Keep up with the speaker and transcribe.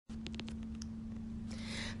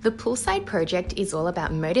The Poolside Project is all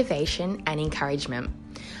about motivation and encouragement.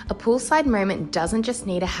 A poolside moment doesn't just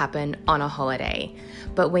need to happen on a holiday,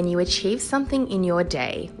 but when you achieve something in your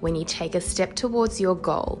day, when you take a step towards your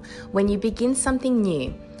goal, when you begin something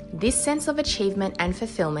new, this sense of achievement and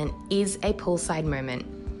fulfillment is a poolside moment.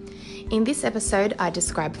 In this episode, I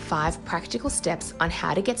describe 5 practical steps on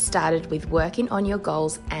how to get started with working on your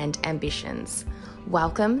goals and ambitions.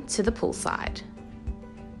 Welcome to the Poolside.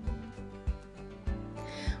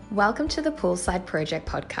 Welcome to the Poolside Project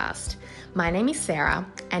podcast. My name is Sarah,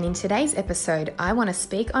 and in today's episode, I want to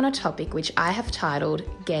speak on a topic which I have titled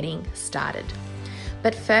Getting Started.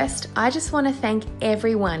 But first, I just want to thank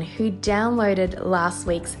everyone who downloaded last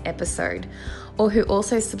week's episode, or who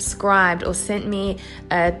also subscribed or sent me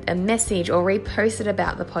a message or reposted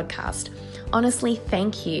about the podcast. Honestly,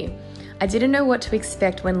 thank you. I didn't know what to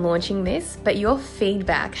expect when launching this, but your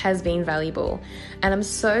feedback has been valuable, and I'm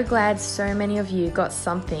so glad so many of you got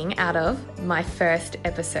something out of my first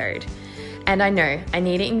episode. And I know I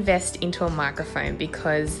need to invest into a microphone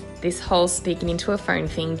because this whole speaking into a phone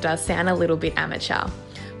thing does sound a little bit amateur,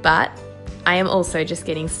 but I am also just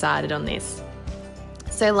getting started on this.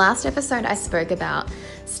 So last episode I spoke about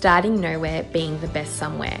starting nowhere being the best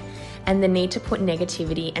somewhere, and the need to put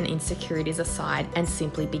negativity and insecurities aside and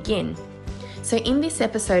simply begin. So in this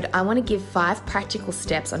episode, I want to give 5 practical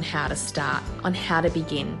steps on how to start, on how to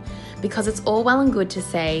begin, because it's all well and good to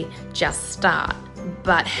say, just start,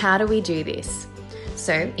 but how do we do this?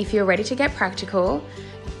 So if you're ready to get practical,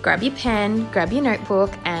 grab your pen, grab your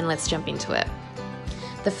notebook, and let's jump into it.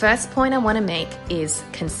 The first point I want to make is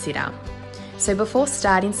consider. So before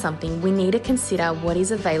starting something, we need to consider what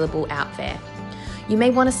is available out there. You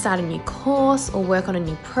may want to start a new course or work on a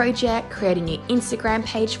new project, create a new Instagram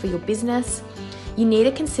page for your business. You need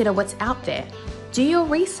to consider what's out there. Do your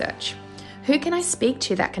research. Who can I speak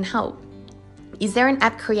to that can help? Is there an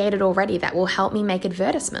app created already that will help me make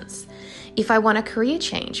advertisements? If I want a career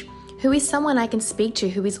change, who is someone I can speak to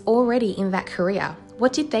who is already in that career?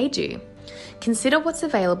 What did they do? Consider what's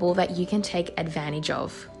available that you can take advantage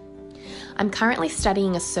of. I'm currently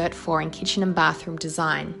studying a Cert 4 in kitchen and bathroom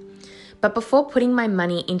design. But before putting my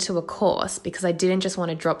money into a course, because I didn't just want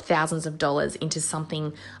to drop thousands of dollars into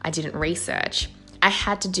something I didn't research, I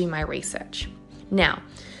had to do my research. Now,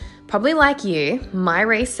 probably like you, my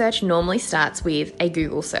research normally starts with a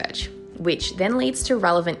Google search, which then leads to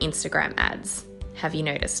relevant Instagram ads. Have you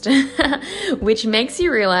noticed? Which makes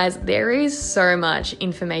you realize there is so much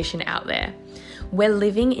information out there. We're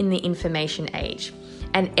living in the information age,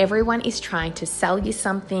 and everyone is trying to sell you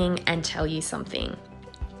something and tell you something.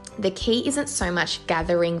 The key isn't so much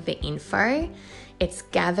gathering the info, it's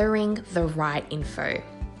gathering the right info.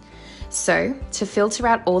 So, to filter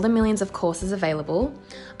out all the millions of courses available,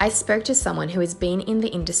 I spoke to someone who has been in the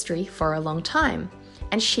industry for a long time,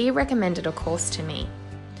 and she recommended a course to me.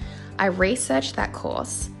 I researched that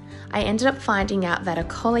course. I ended up finding out that a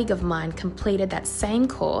colleague of mine completed that same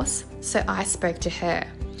course, so I spoke to her,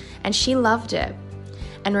 and she loved it.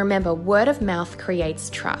 And remember, word of mouth creates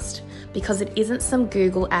trust, because it isn't some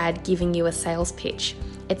Google ad giving you a sales pitch.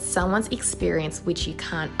 It's someone's experience which you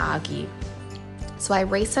can't argue. So I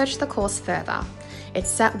researched the course further. It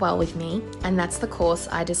sat well with me, and that's the course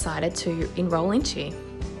I decided to enroll into.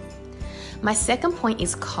 My second point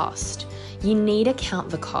is cost. You need to count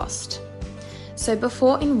the cost. So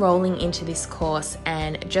before enrolling into this course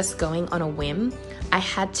and just going on a whim, I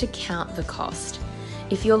had to count the cost.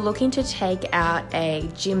 If you're looking to take out a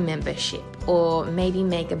gym membership or maybe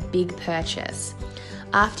make a big purchase,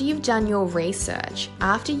 after you've done your research,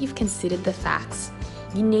 after you've considered the facts,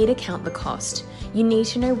 you need to count the cost. You need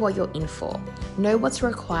to know what you're in for, know what's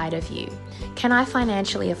required of you. Can I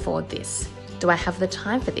financially afford this? Do I have the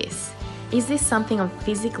time for this? Is this something I'm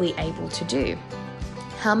physically able to do?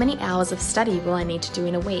 How many hours of study will I need to do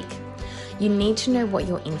in a week? You need to know what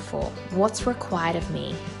you're in for, what's required of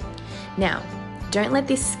me. Now, don't let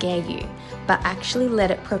this scare you, but actually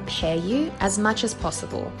let it prepare you as much as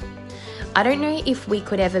possible. I don't know if we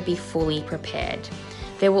could ever be fully prepared.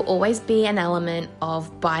 There will always be an element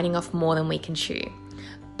of biting off more than we can chew.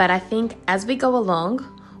 But I think as we go along,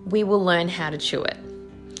 we will learn how to chew it.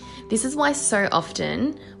 This is why so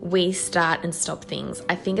often we start and stop things.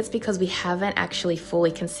 I think it's because we haven't actually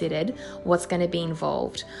fully considered what's going to be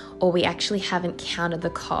involved, or we actually haven't counted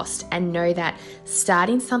the cost and know that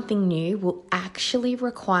starting something new will actually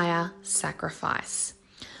require sacrifice.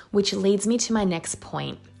 Which leads me to my next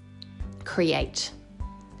point, create.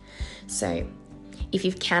 So if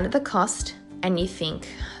you've counted the cost and you think,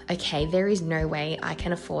 okay, there is no way I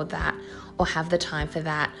can afford that or have the time for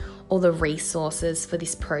that or the resources for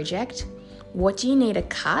this project, What do you need to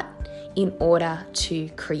cut in order to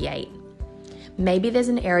create? Maybe there's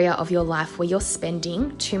an area of your life where you're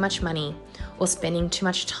spending too much money or spending too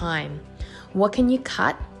much time. What can you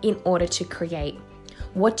cut in order to create?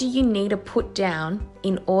 What do you need to put down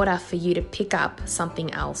in order for you to pick up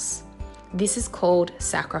something else? This is called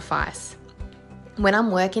sacrifice. When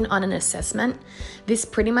I'm working on an assessment, this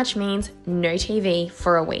pretty much means no TV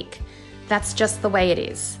for a week. That's just the way it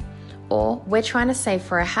is. Or we're trying to save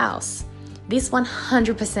for a house. This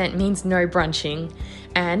 100% means no brunching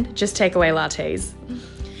and just takeaway lattes.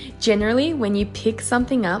 Generally, when you pick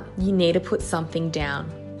something up, you need to put something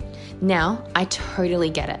down. Now, I totally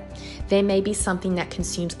get it. There may be something that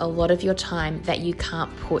consumes a lot of your time that you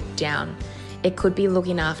can't put down. It could be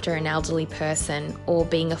looking after an elderly person or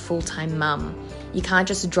being a full-time mum. You can't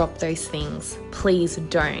just drop those things. Please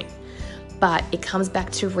don't. But it comes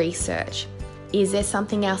back to research. Is there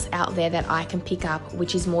something else out there that I can pick up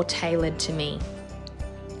which is more tailored to me?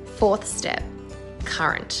 Fourth step,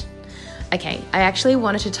 current. Okay, I actually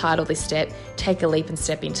wanted to title this step, Take a Leap and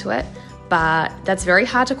Step Into It, but that's very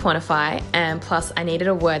hard to quantify, and plus I needed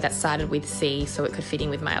a word that started with C so it could fit in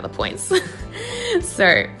with my other points.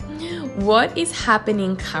 So, what is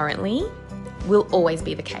happening currently will always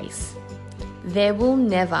be the case. There will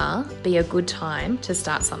never be a good time to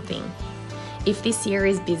start something. If this year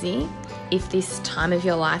is busy, if this time of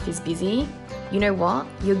your life is busy, you know what?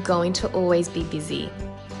 You're going to always be busy.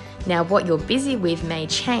 Now, what you're busy with may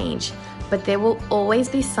change, but there will always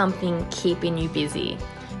be something keeping you busy.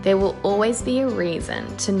 There will always be a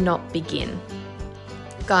reason to not begin.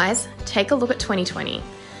 Guys, take a look at 2020.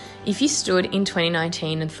 If you stood in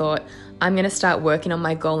 2019 and thought, I'm going to start working on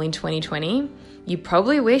my goal in 2020, you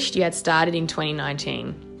probably wished you had started in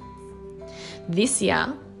 2019. This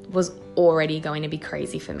year was already going to be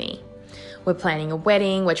crazy for me. We're planning a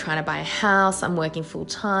wedding, we're trying to buy a house, I'm working full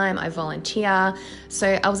time, I volunteer.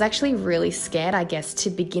 So I was actually really scared, I guess, to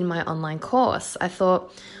begin my online course. I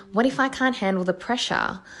thought, what if I can't handle the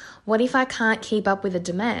pressure? What if I can't keep up with the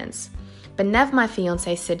demands? But Nav, my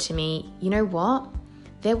fiance, said to me, you know what?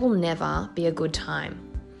 There will never be a good time.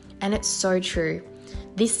 And it's so true.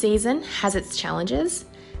 This season has its challenges,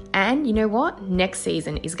 and you know what? Next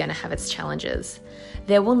season is going to have its challenges.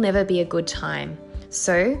 There will never be a good time.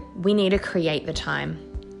 So we need to create the time.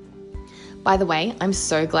 By the way, I'm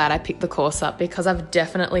so glad I picked the course up because I've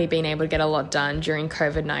definitely been able to get a lot done during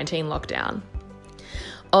COVID-19 lockdown.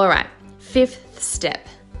 All right, fifth step,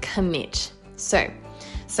 commit. So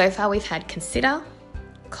far we've had consider,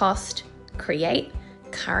 cost, create,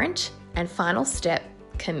 current, and final step,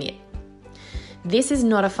 commit. This is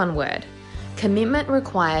not a fun word. Commitment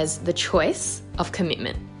requires the choice of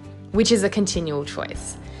commitment, which is a continual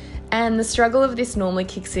choice. And the struggle of this normally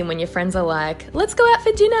kicks in when your friends are like, let's go out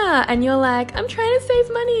for dinner. And you're like, I'm trying to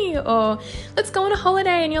save money. Or let's go on a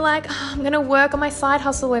holiday. And you're like, I'm going to work on my side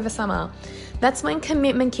hustle over summer. That's when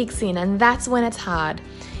commitment kicks in, and that's when it's hard.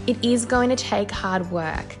 It is going to take hard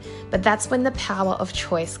work, but that's when the power of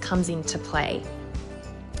choice comes into play.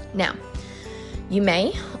 Now, you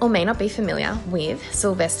may or may not be familiar with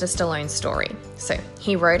Sylvester Stallone's story. So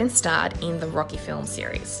he wrote and starred in the Rocky film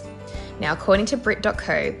series. Now, according to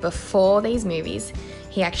Brit.co, before these movies,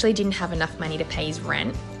 he actually didn't have enough money to pay his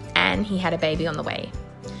rent, and he had a baby on the way.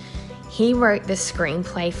 He wrote the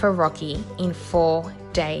screenplay for Rocky in 4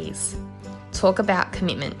 days. Talk about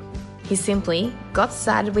commitment. He simply got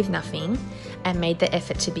started with nothing and made the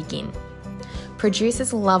effort to begin.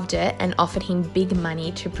 Producers loved it and offered him big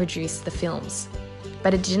money to produce the films.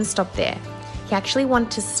 But it didn't stop there. He actually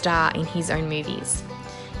wanted to star in his own movies.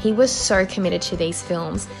 He was so committed to these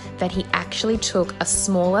films that he actually took a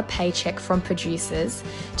smaller paycheck from producers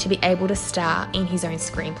to be able to star in his own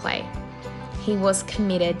screenplay. He was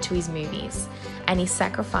committed to his movies, and he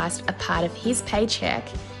sacrificed a part of his paycheck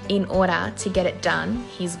in order to get it done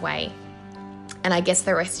his way. And I guess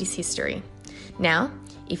the rest is history. Now,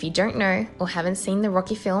 if you don't know or haven't seen the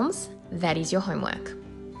Rocky films, that is your homework.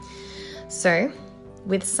 So,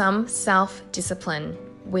 with some self-discipline,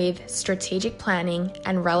 with strategic planning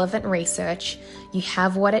and relevant research, you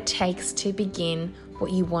have what it takes to begin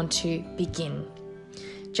what you want to begin.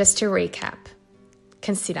 Just to recap,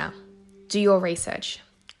 consider, do your research,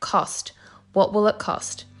 cost, what will it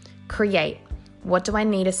cost? Create, what do I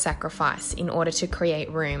need to sacrifice in order to create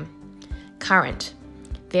room? Current,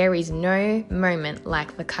 there is no moment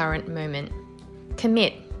like the current moment.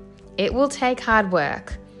 Commit, it will take hard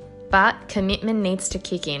work, but commitment needs to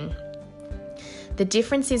kick in. The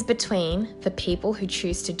difference is between the people who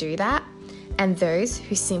choose to do that and those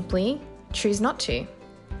who simply choose not to.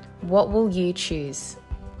 What will you choose?